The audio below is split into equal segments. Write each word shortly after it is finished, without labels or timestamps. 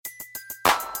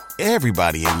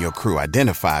Everybody in your crew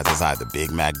identifies as either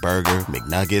Big Mac Burger,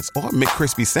 McNuggets, or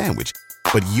McCrispy Sandwich.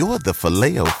 But you're the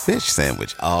Filet-O-Fish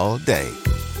Sandwich all day.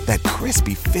 That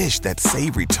crispy fish, that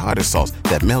savory tartar sauce,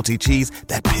 that melty cheese,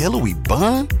 that pillowy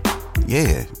bun.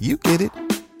 Yeah, you get it.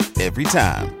 Every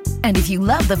time. And if you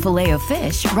love the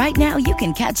Filet-O-Fish, right now you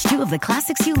can catch two of the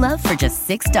classics you love for just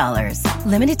 $6.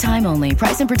 Limited time only.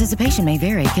 Price and participation may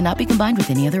vary. Cannot be combined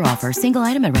with any other offer. Single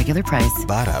item at regular price.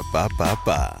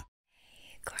 Ba-da-ba-ba-ba.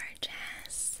 Hey,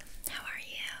 gorgeous. How are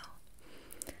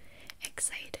you?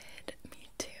 Excited? Me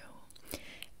too.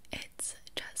 It's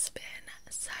just been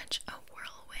such a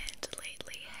whirlwind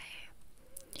lately, hey?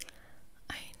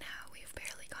 I know, we've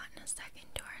barely gotten a second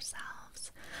to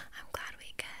ourselves. I'm glad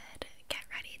we could get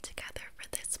ready together for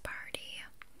this party.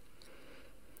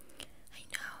 I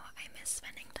know, I miss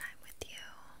spending time with you.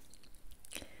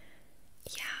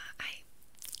 Yeah,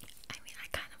 I mean, I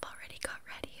kind of already got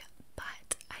ready,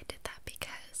 but I did that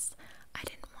because I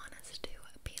didn't want us to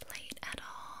be late at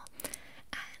all,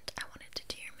 and I wanted to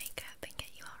do your makeup and get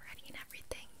you all ready and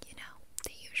everything, you know,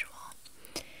 the usual.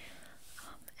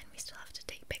 And we still have to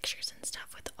take pictures and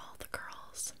stuff with all the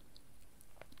girls.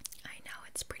 I know,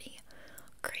 it's pretty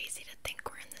crazy to think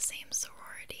we're in the same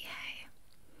sorority,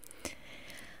 hey?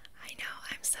 I know,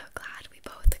 I'm so glad we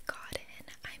both got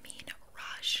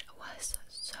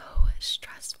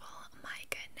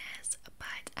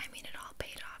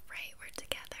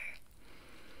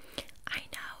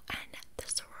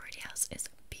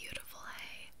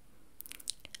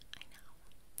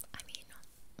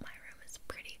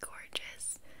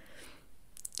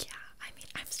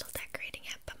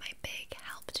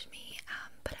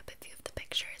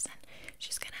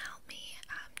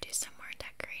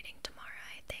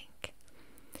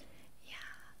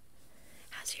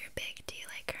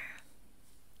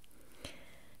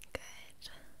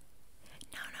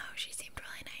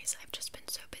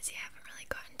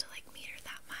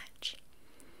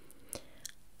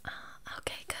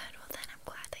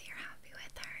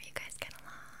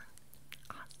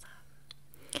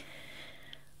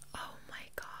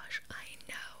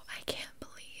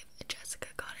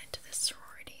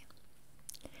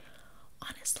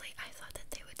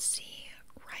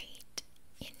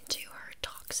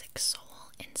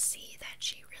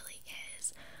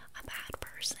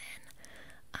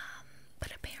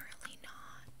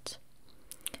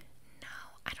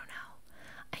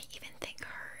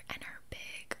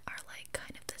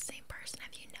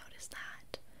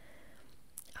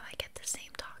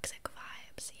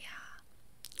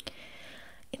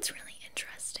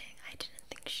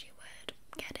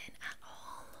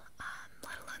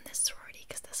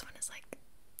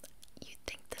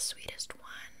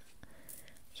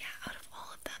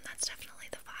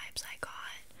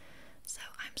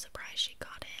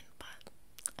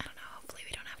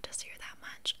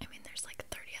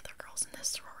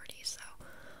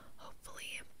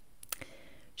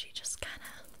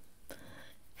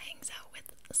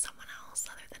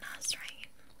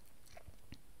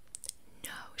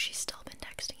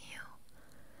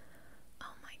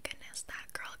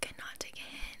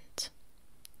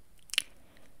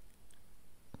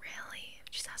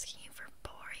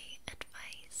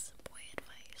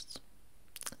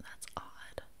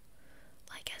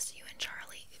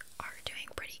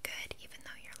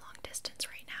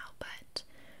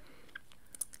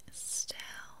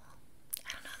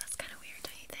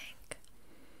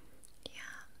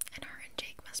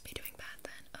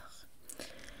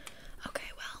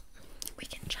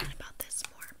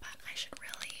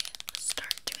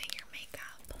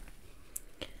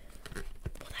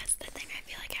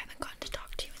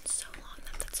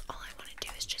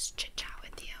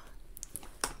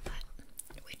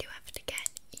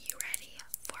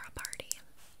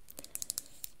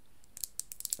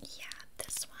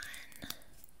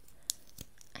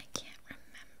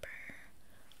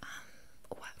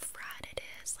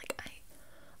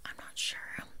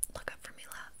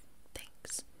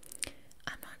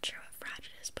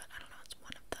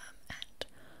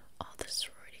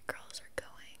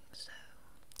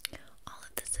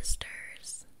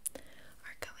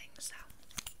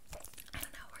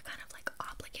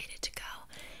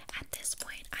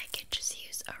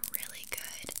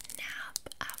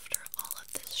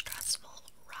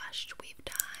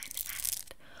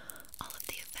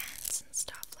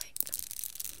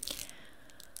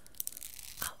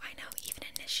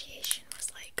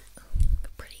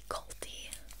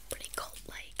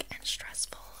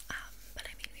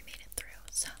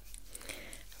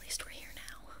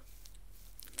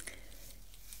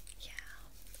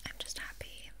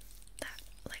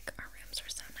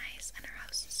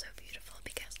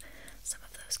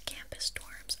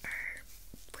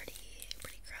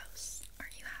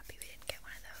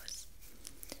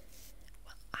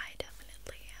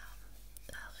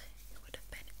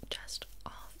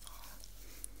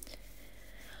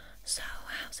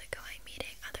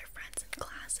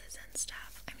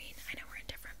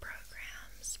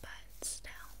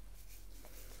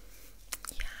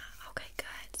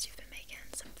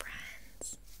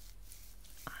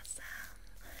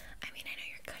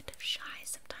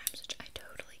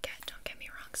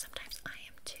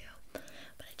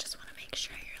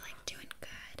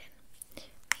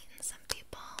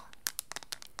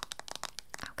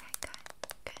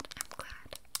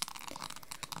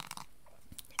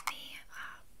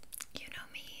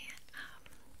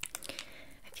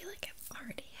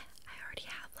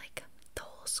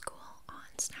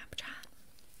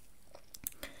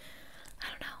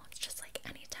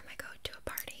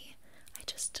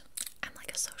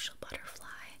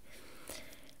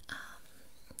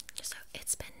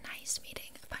it's been nice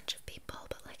meeting a bunch of people,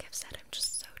 but like I've said, I'm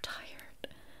just so tired.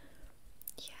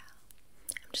 Yeah.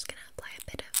 I'm just gonna apply a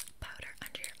bit of powder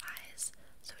under your eyes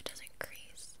so it doesn't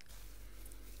crease.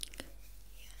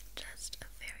 Yeah, just a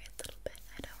very little bit.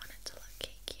 I don't want it to look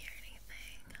cakey or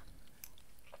anything.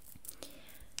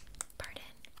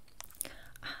 Pardon.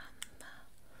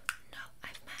 No,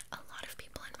 I've met a lot of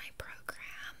people in my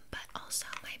program, but also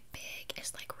my big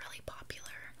is like really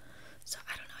popular. So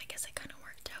I don't know, I guess it kind of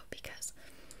worked out because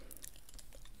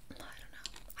I don't know,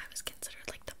 I was considered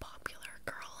like the popular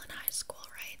girl in high school,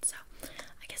 right? So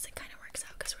I guess it kind of works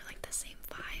out because we're like the same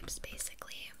vibes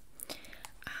basically.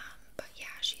 But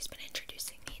yeah, she's been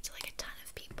introducing me to like a ton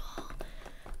of people,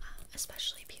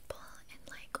 especially people in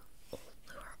like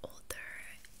who are older,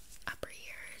 upper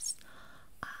years.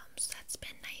 So that's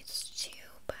been nice too,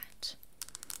 but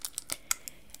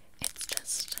it's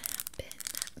just been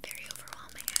very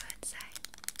overwhelming, I would say.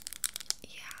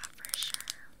 Yeah, for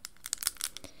sure.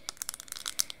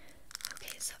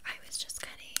 Okay, so I was just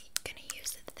gonna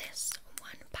use this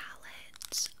one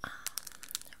palette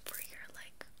for your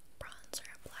like bronzer,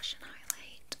 blush, and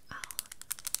highlight. I'll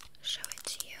show it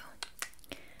to you.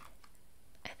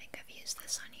 I think I've used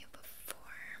this on you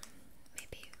before.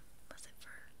 Maybe was it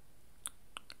for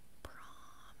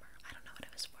prom, or I don't know what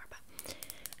it was for, but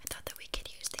I thought that we could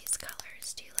use these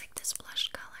colors. Do you like this blush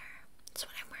color? It's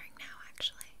what I'm wearing now,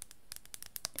 actually.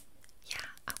 Yeah,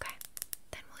 okay.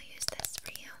 Then we'll use this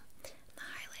for you. And the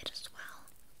highlight as well.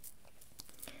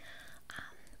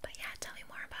 But yeah, tell me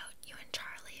more about you and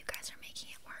Charlie. You guys are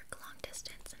making it work, long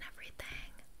distance and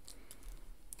everything.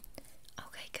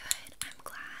 Okay, good. I'm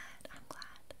glad.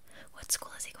 What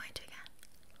school is he going to again?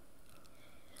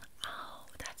 Oh,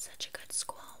 that's such a good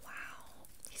school. Wow.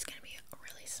 He's gonna be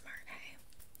really smart, hey?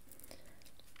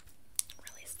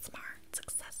 Really smart,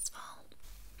 successful.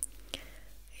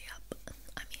 Yep.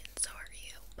 I mean, so are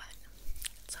you, but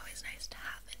it's always nice to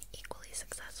have an equally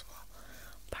successful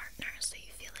partner so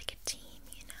you feel like a team,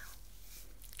 you know?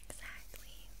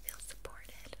 Exactly. Feel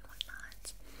supported and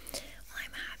whatnot. Well,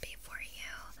 I'm happy for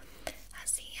you.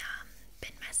 Has he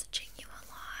been messaging you a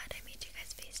lot? I mean, do you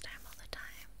guys FaceTime all the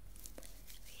time?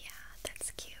 Yeah,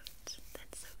 that's cute.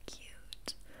 That's so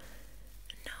cute.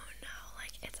 No,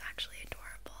 like it's actually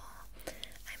adorable.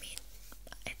 I mean,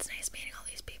 it's nice meeting all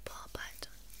these people, but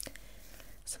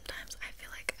sometimes I feel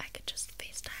like I could just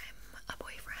FaceTime a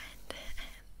boyfriend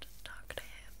and talk to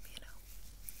him, you know.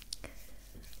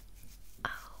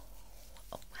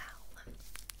 Oh, well,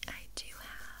 I do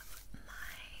have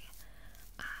my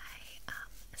eye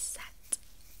set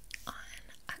on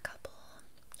a couple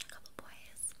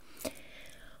boys.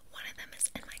 One of them is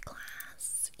in my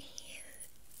class. He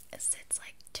sits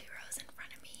like 2 rows in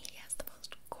front of me. He has the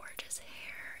most gorgeous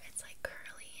hair. It's like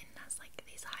curly and has like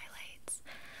these highlights.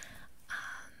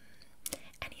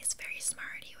 And he's very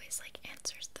smart. He always like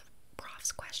answers the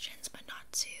prof's questions, but not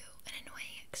to an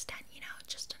annoying extent, you know,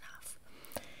 just enough.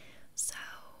 So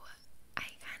I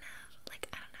kind of like,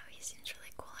 I don't know, he seems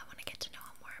really cool. I want to get to know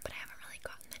him more, but I haven't really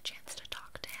gotten the chance to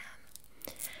talk to him.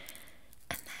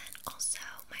 And then also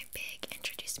my big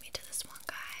introduced me to this one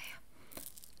guy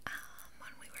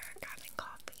when we were grabbing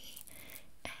coffee,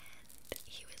 and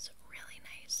he was really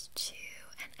nice too,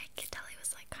 and I could tell he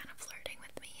was like kind of flirting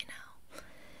with me, you know.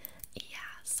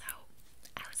 Yeah, so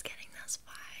I was getting those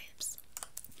vibes,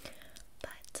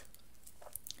 but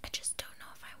I just don't know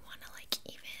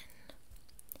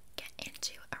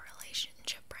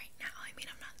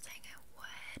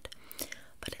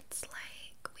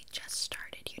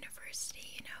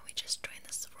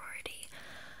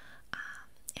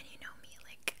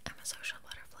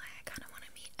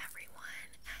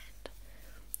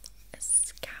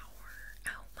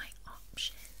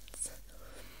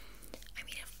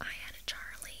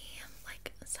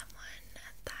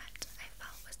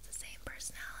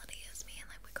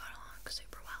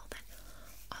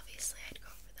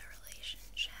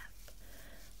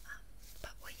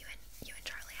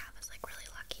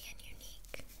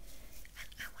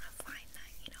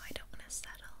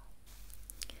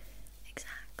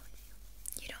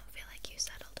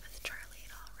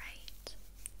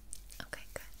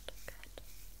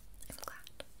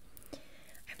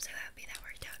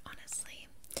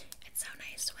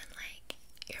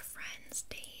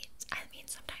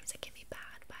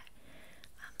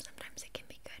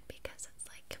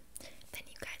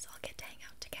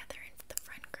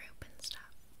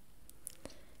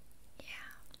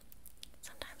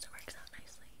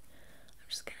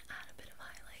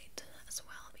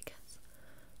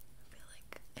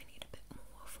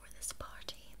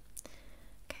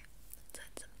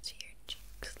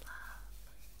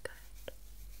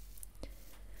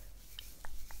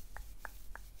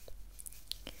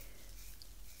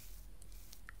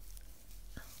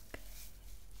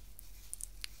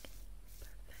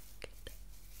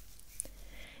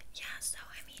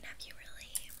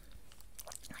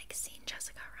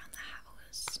Jessica around the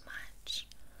house much.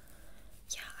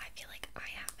 Yeah, I feel like I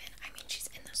haven't. I mean, she's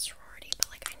in the sorority, but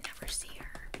like I never see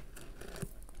her.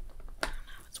 I don't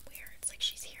know, it's weird. It's like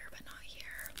she's here but not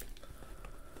here.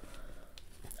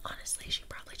 Honestly, she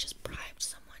probably just bribed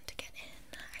someone to get in.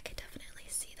 I could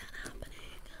definitely see that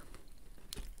happening.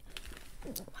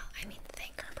 Well, I mean,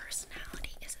 think her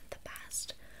personality isn't the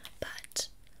best, but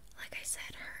like I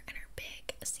said, her and her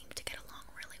big seem to get along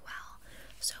really well.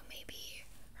 So maybe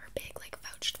her big like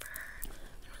vouched for her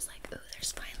and was like, ooh,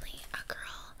 there's finally a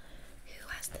girl who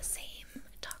has the same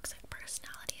toxic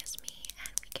personality as me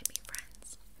and we can be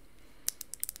friends.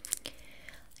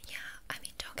 Yeah, I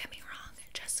mean, don't get me wrong,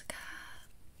 Jessica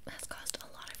has caused a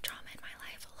lot of drama in my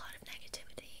life, a lot of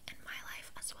negativity in my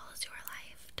life as well as your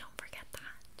life. Don't forget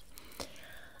that.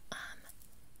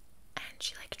 And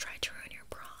she like tried to ruin your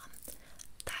prom.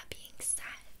 That being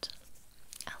said,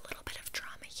 a little bit of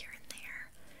drama here and there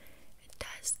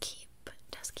does keep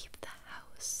the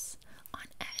house on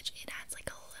edge. It adds like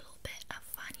a little bit of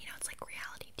fun, you know, it's like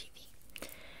reality TV.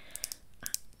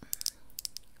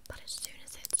 But as soon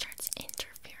as it starts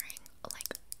interfering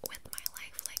like with my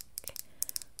life, like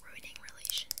ruining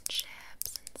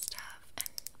relationships and stuff, and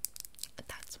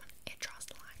that's when it draws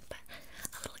the line. But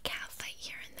a little cat fight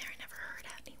here and there never hurt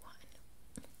anyone.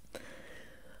 Let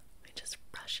me just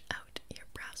brush out your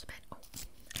brows a bit. Oh,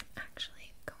 I'm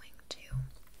actually going to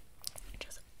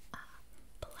just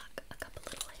pluck a couple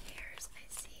little hairs. I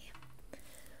see.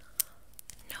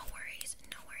 No worries,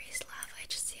 love. I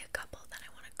just see a couple that I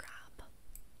want to grab.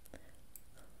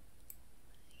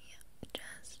 Yeah,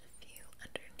 just a few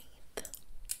underneath.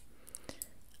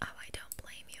 Oh, I don't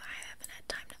blame you. I haven't had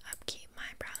time to upkeep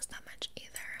my brows that much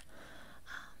either.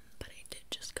 But I did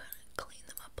just kind of clean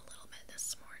them up a little bit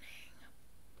this morning.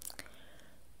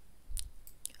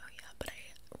 Oh yeah, but I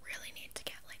really need to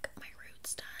get like my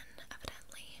roots done.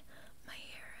 Evidently, my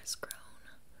hair has grown.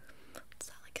 It's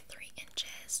not like 3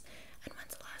 inches. And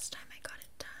when's the last time I got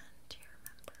it done? Do you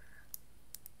remember?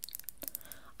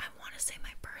 I want to say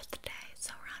my birthday,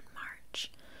 so around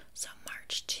March. So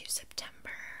March to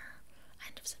September,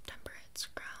 end of September, it's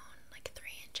grown like 3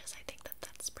 inches. I think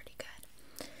that's pretty good.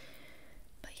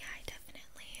 But yeah, I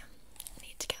definitely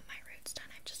need to get my roots done.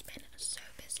 I've just been so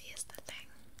busy is the thing.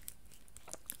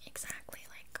 Exactly,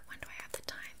 like when do I have the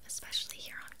time? Especially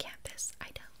here on campus, I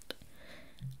don't.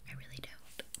 I really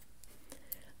don't.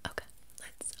 Okay,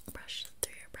 let's brush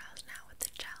through your brows now with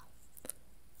the gel.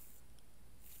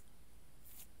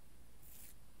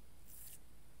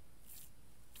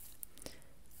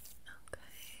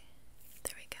 Okay,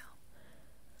 there we go.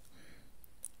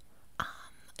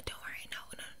 Don't worry, no,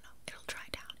 it'll dry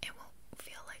down. It won't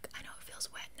feel like, I know it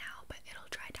feels wet now, but it'll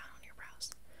dry down on your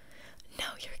brows.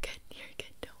 No, you're good,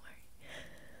 don't worry.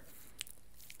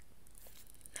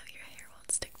 No, your hair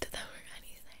won't stick to them or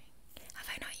anything. Have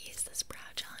I not used this brow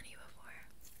gel on you before?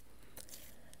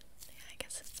 Yeah, I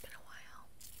guess it's been a while.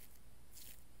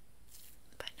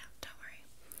 But no, don't worry.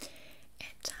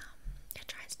 It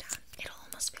dries down. It'll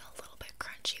almost feel a little bit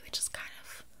crunchy, which is kind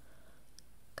of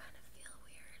feel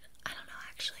weird. I don't know,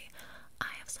 actually.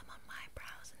 I have some on my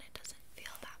brows and it doesn't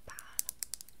feel that bad.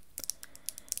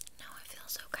 No, it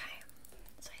feels okay.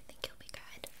 So I think you'll be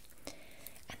good.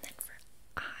 And then for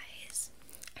eyes,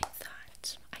 I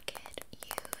thought I could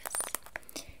use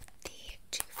the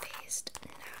Too Faced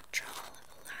Natural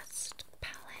Lust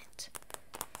palette.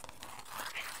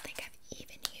 I don't think I've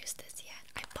even used this yet.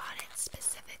 I bought it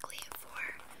specifically for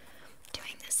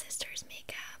doing the sisters'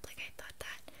 makeup. Like, I thought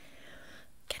that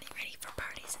getting ready for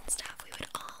parties and stuff, we would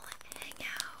all hang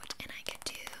out and I could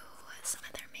do some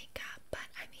of their makeup. But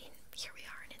I mean, here we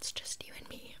are and it's just you and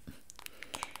me.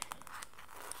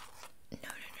 No,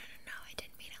 I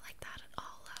didn't mean it like that at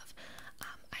all, love.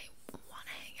 I want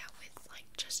to hang out with like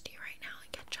just you right now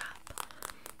and catch up.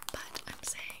 But I'm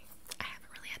saying I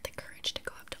haven't really had the courage to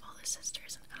go up to all the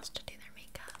sisters and ask to do their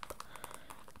makeup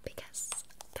because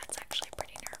that's actually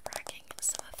pretty nerve-wracking.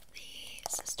 Some of the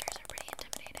sisters are pretty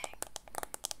intimidating.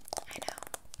 I know.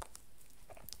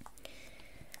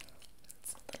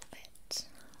 It's a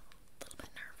little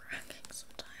bit nerve-wracking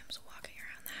sometimes walking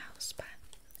around the house, but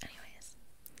anyways,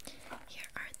 here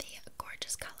are the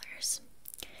gorgeous colors.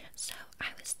 So I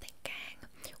was thinking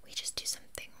we just do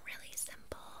something really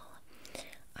simple,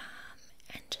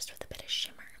 and just with a bit of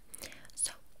shimmer.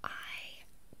 So I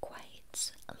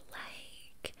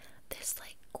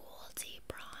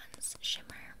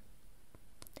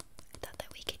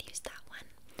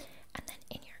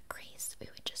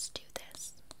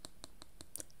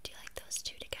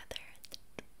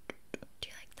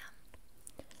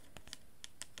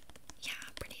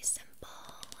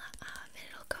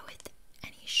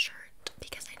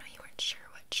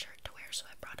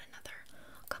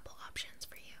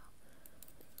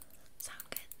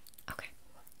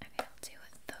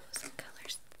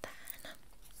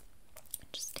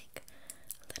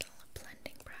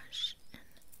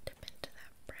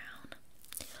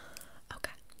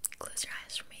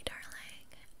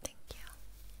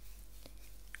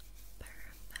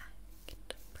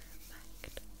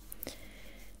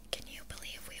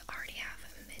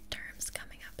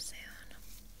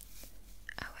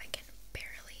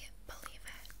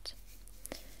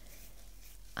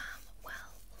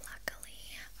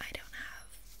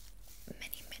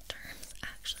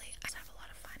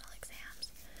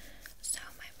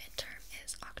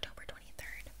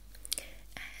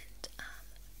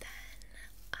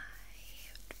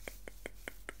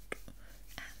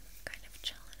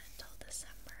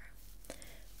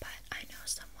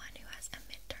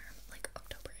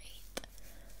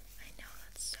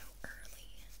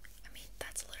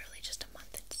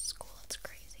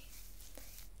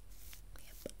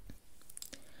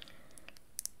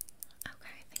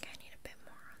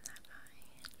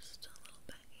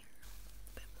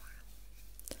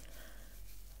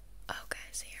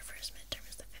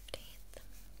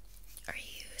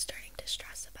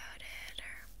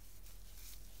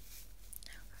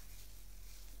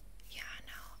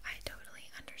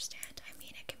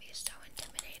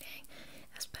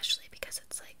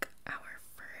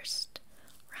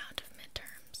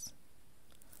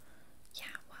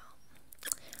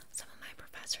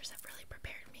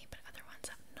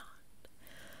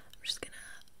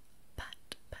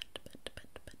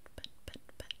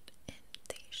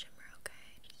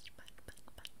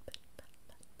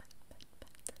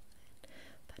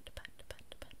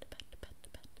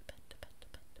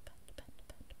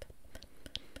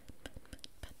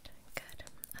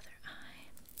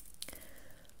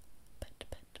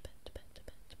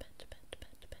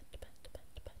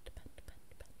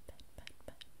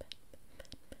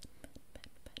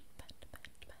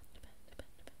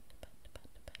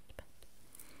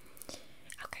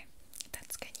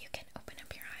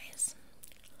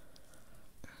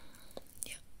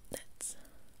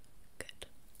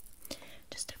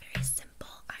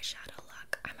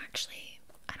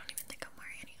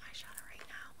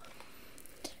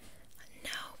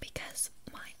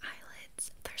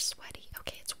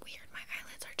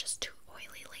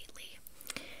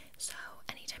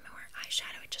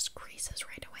creases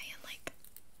right away and like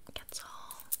gets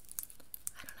all,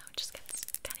 I don't know, it just gets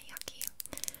kind of yucky.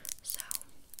 So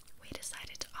we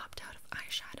decided to opt out of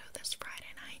eyeshadow this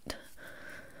Friday night.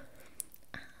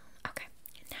 Okay,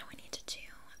 now we need to do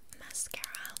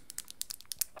mascara.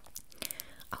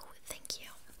 Oh, thank you.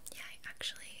 Yeah, I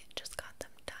actually just got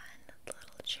them done. The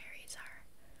little cherries are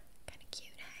kind of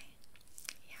cute, hey?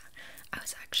 Yeah, I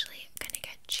was actually gonna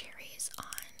get cherries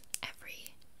on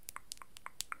every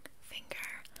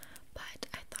finger, but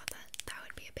I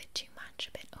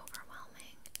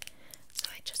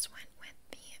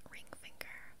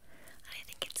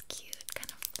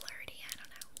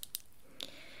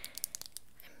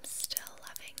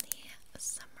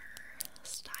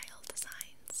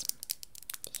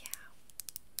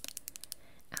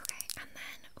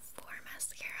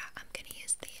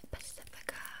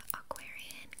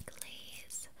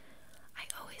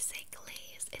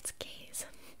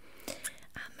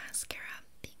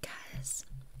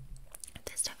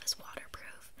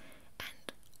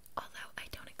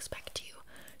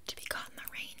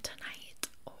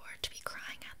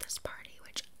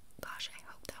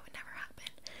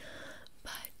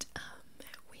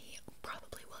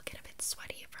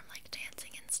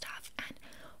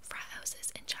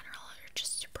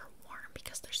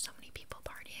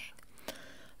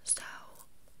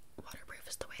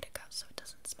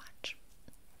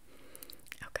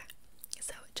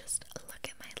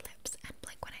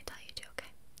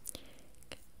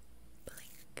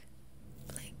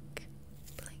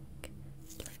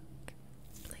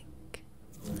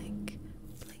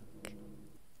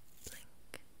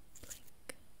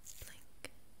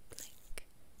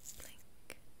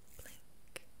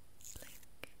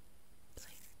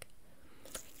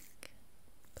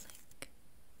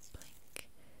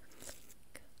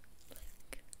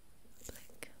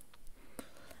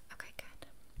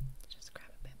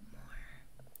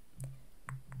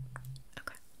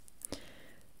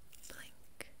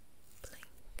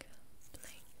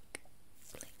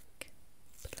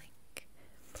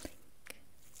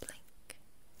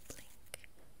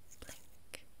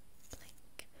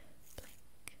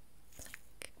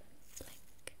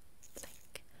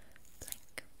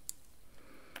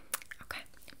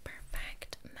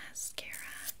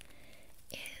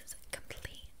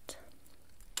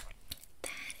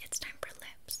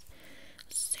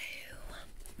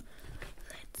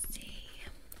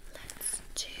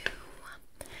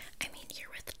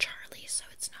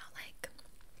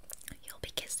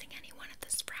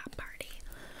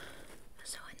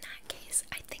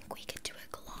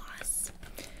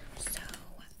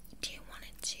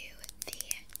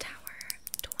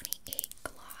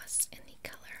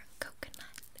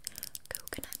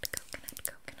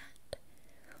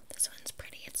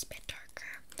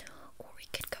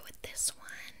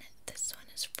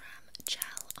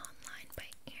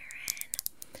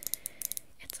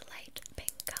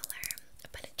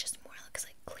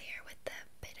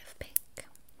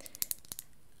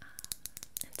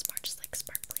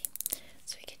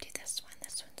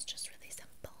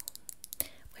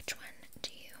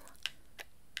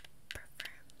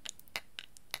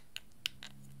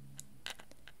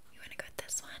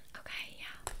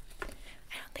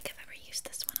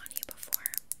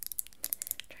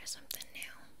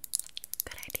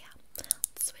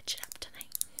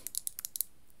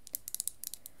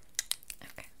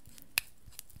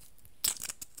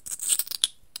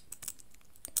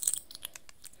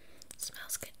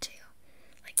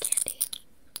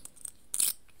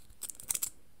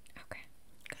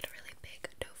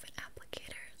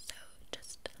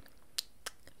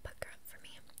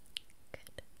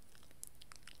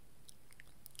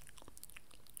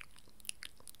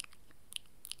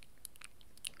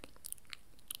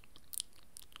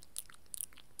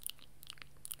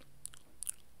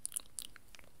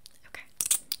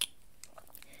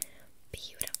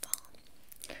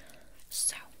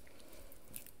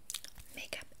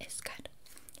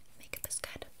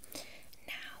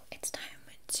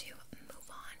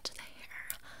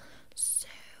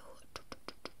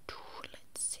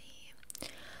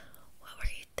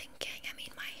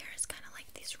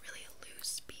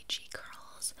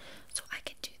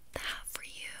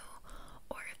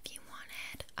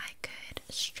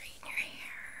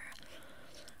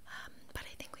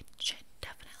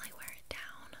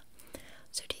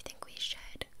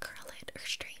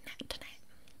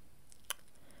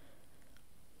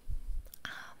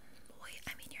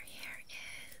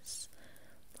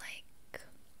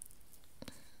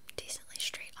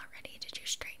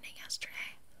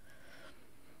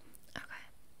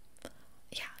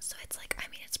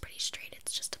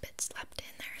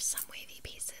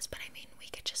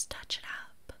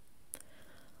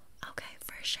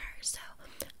for sure. So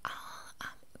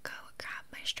I'll go grab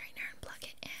my straightener and plug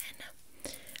it in,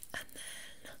 and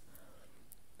then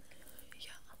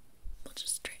yeah, we'll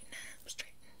just straighten a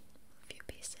few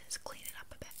pieces, clean it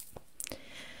up a bit.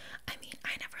 I mean,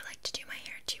 I never like to do my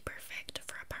hair too perfect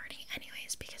for a party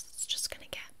anyways, because it's just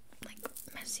gonna get like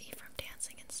messy from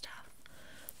dancing and stuff.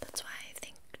 That's why I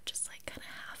think just like kind of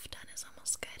half done is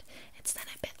almost good. It's then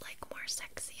a bit like more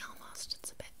sexy almost. It's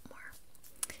a bit more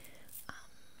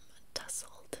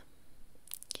tussled.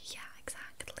 Yeah,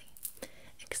 exactly.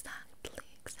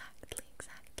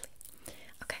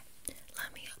 Okay,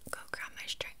 let me go grab my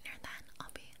straightener then.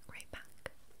 I'll be right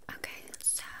back. Okay,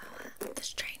 so the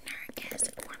straightener is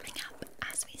warming up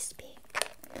as we speak.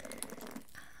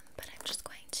 But I'm just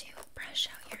going to brush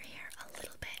out your hair a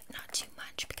little bit, not too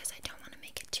much because I don't want to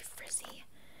make it too frizzy,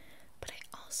 but I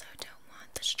also don't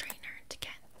want the straightener to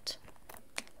get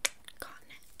caught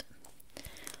in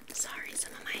it. Sorry,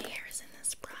 some of my hair is in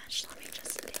this brush. Let me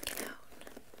just take it out.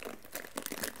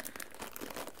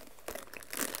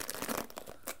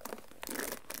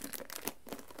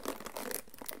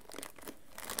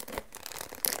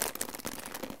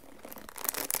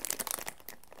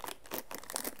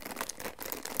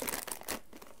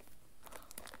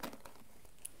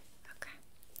 Okay,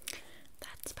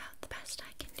 that's about the best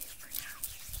I can do for now.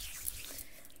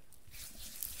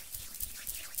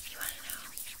 You want to know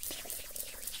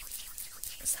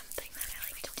something that I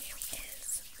like to do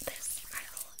is this.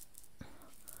 I'll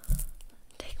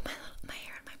take my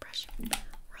hair and my brush,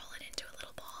 roll it into a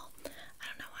little ball. I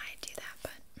don't know why I do that,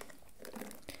 but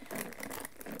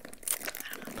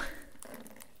I don't know.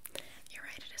 You're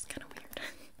right, it is kind of weird.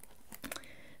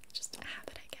 It's just a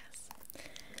habit, I guess.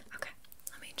 Okay,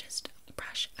 let me just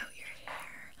brush out your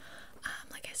hair.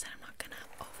 Like I said, I'm not gonna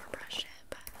overbrush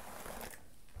it,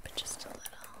 but just a little.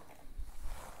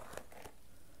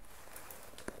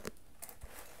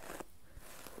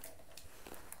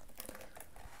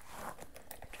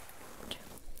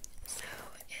 So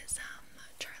is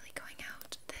Charlie going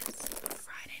out this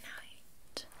Friday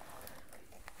night?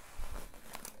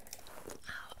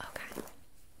 Oh, okay.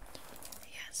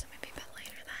 Yeah, so maybe a bit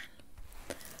later then.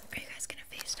 Are you guys gonna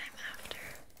FaceTime after?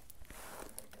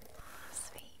 Oh,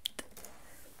 sweet.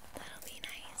 That'll be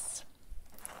nice.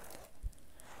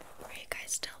 Are you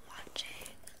guys still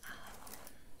watching?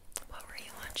 What were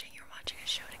you watching? You're watching a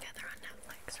show together on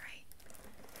Netflix, right?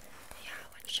 Yeah,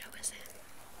 what show is it?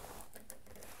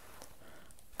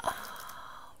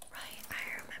 Oh, right, I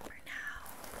remember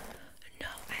now. No,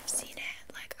 I've seen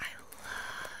it. Like, I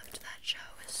loved that show.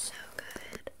 It was so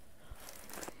good.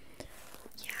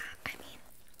 Yeah, I mean,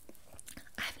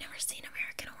 I've never seen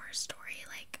American Horror Story.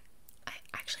 Like,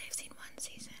 I've seen one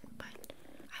season, but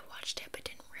I watched it but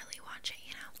didn't really watch it,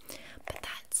 you know? But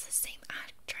that's the same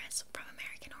actress from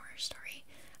American Horror Story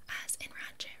as in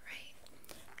Ratchet, right?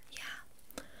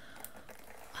 Yeah.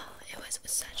 Oh, it was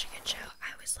such a good show.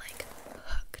 I was like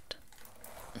hooked.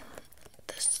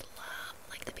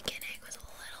 The beginning was a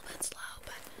little bit slow,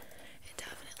 but it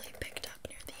definitely picked up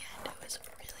near the end. It was a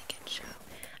really good show.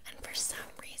 And for some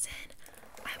reason,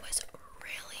 I was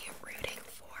really rooting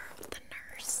for the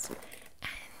nurse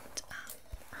and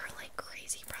her like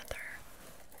crazy brother.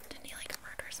 Didn't he like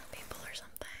murder some people or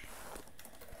something?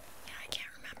 Yeah, I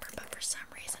can't remember, but for some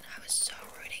reason I was so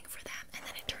rooting for them, and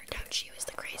then it turned out she was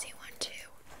the crazy one too.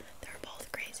 They were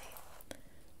both crazy.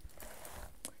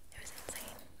 It was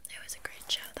insane. It was a great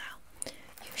show though.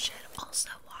 You should also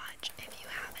watch, if you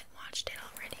haven't watched it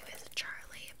already with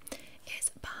Charlie, is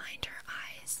Behind Her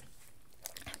Eyes.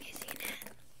 Have you seen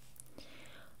it?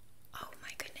 Oh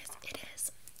my goodness, it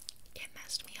is. It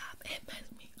messed me up. It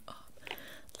messed me up.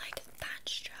 Like, that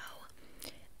show,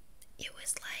 it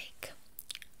was like,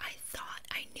 I thought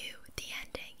I knew the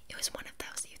ending. It was one of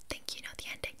those you think you know the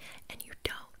ending and you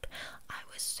don't. I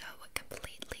was so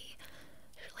completely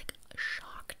like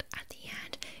shocked at the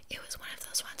end. It was one of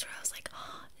those ones where I was like,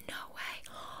 oh, no way,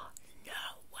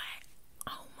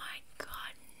 oh my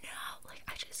god, no. Like,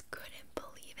 I just couldn't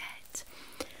believe it.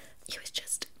 There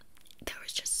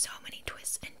was just so many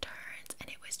twists and turns, and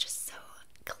it was just so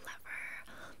clever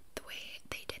the way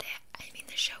they did it. I mean,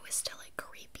 the show was still like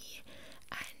creepy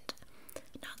and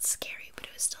not scary, but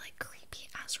it was still like creepy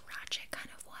as Ratchet kind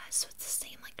of was, so it's the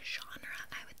same like genre,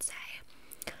 I would say.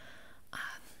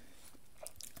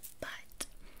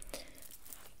 But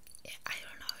I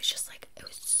don't know, it's just like, it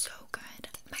was so good.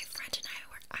 My friend and I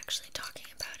were actually talking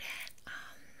about it.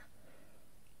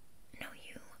 No,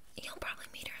 you'll probably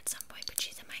meet her at some point, but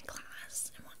she's in my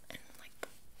class, in like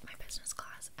my business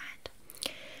class, and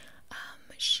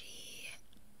she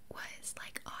was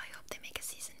like, oh, I hope they make a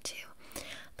season 2.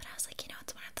 But I was like, you know,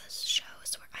 it's one of those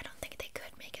shows where I don't think they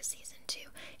could make a season 2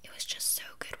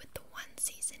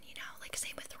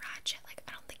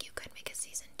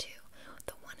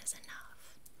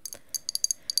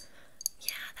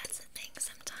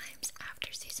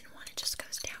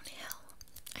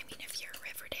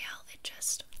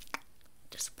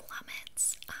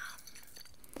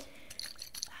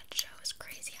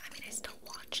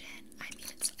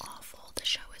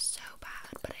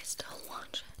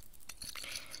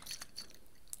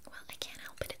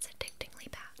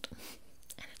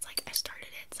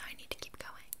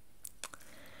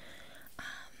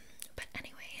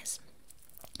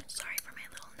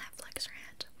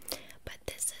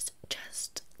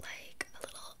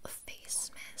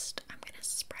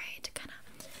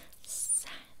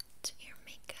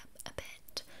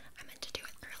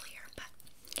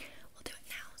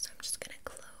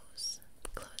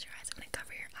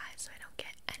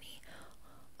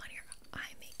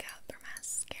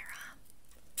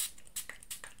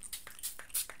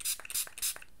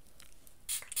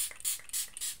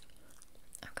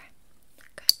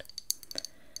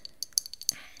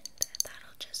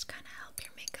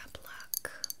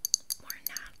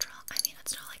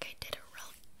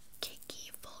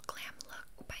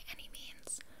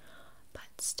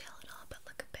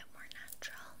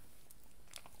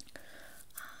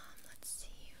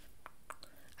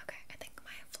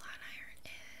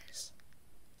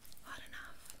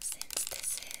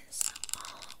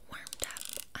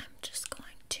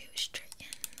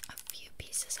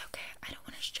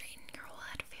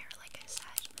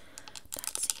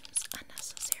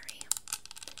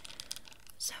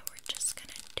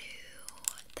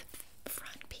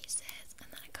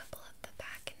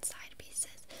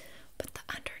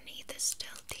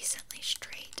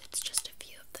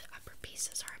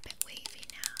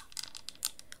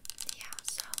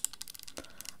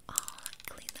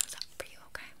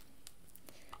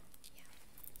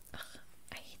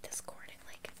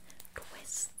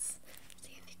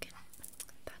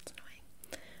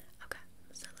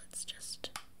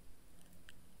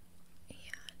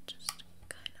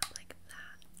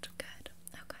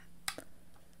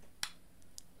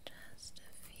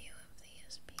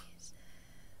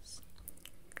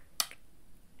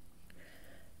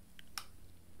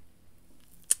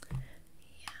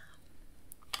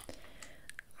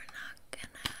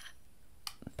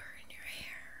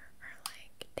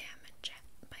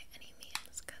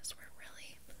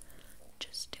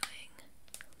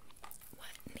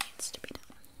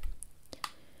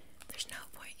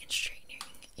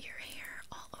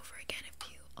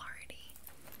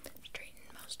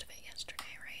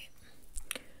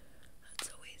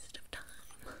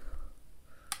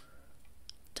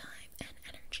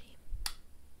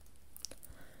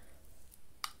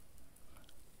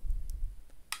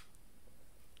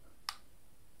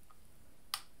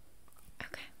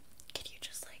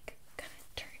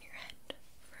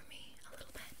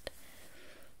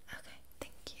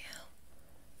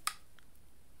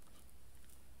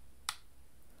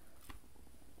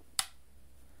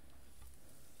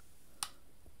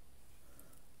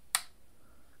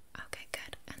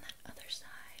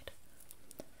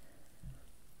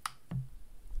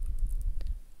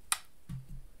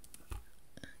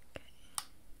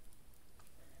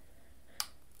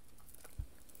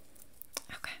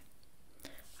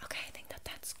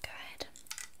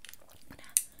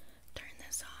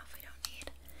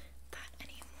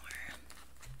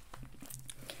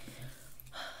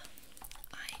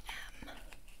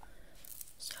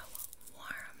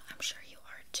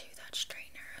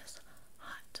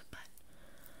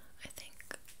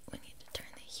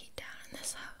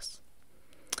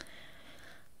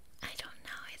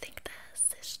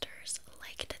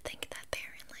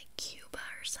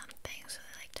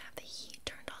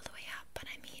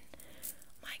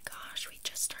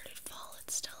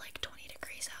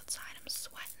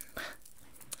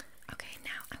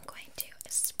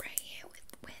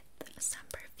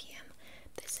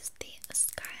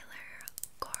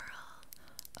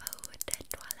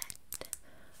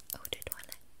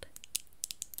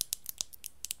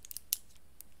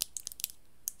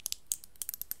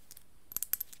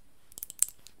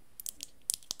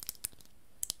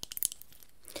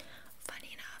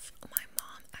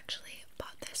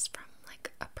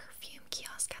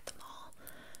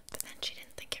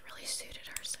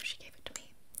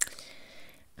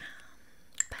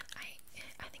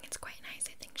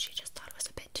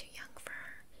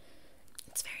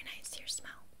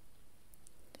 smell.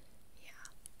 Yeah.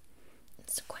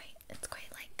 It's quite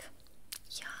like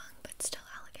young but still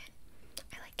elegant.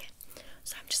 I like it.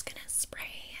 So I'm just gonna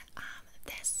spray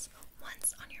this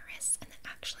once on your wrists and then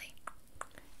actually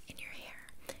in your hair.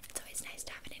 It's always nice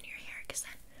to have it in your hair because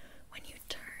then when you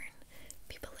turn,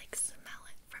 people like smell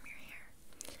it from your hair.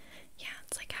 Yeah,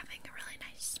 it's like having a really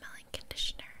nice smelling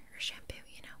conditioner or shampoo,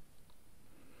 you know?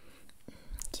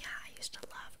 Yeah, I used to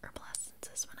love herbal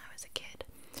essences when I was a kid.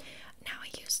 Now I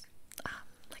use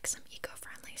like some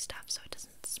eco-friendly stuff so it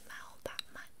doesn't smell that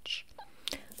much,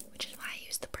 which is why I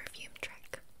use the perfume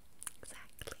trick.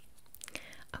 Exactly.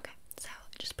 Okay, so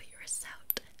just put your wrists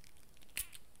out.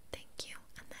 Thank you.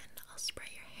 And then I'll spray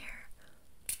your hair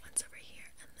once over here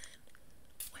and then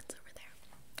once over there.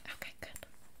 Okay, good.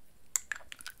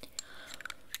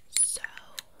 So,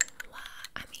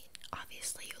 I mean,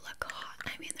 obviously you look hot.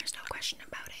 I mean, there's no question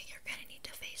about it. You're gonna need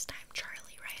to FaceTime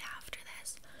Charlie right after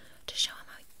this to show him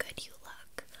how good you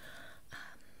look.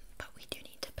 But we do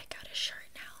need to pick out a shirt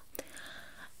now.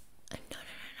 No.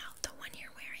 The one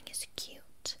you're wearing is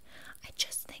cute. I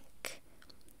just think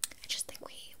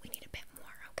we need a bit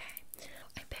more, okay?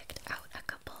 I picked out a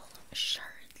couple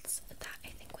shirts that I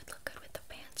think would look good with the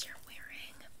pants you're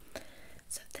wearing.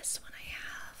 So this one I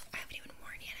haven't even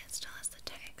worn yet, it still has the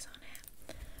tags on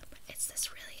it. But it's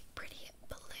this really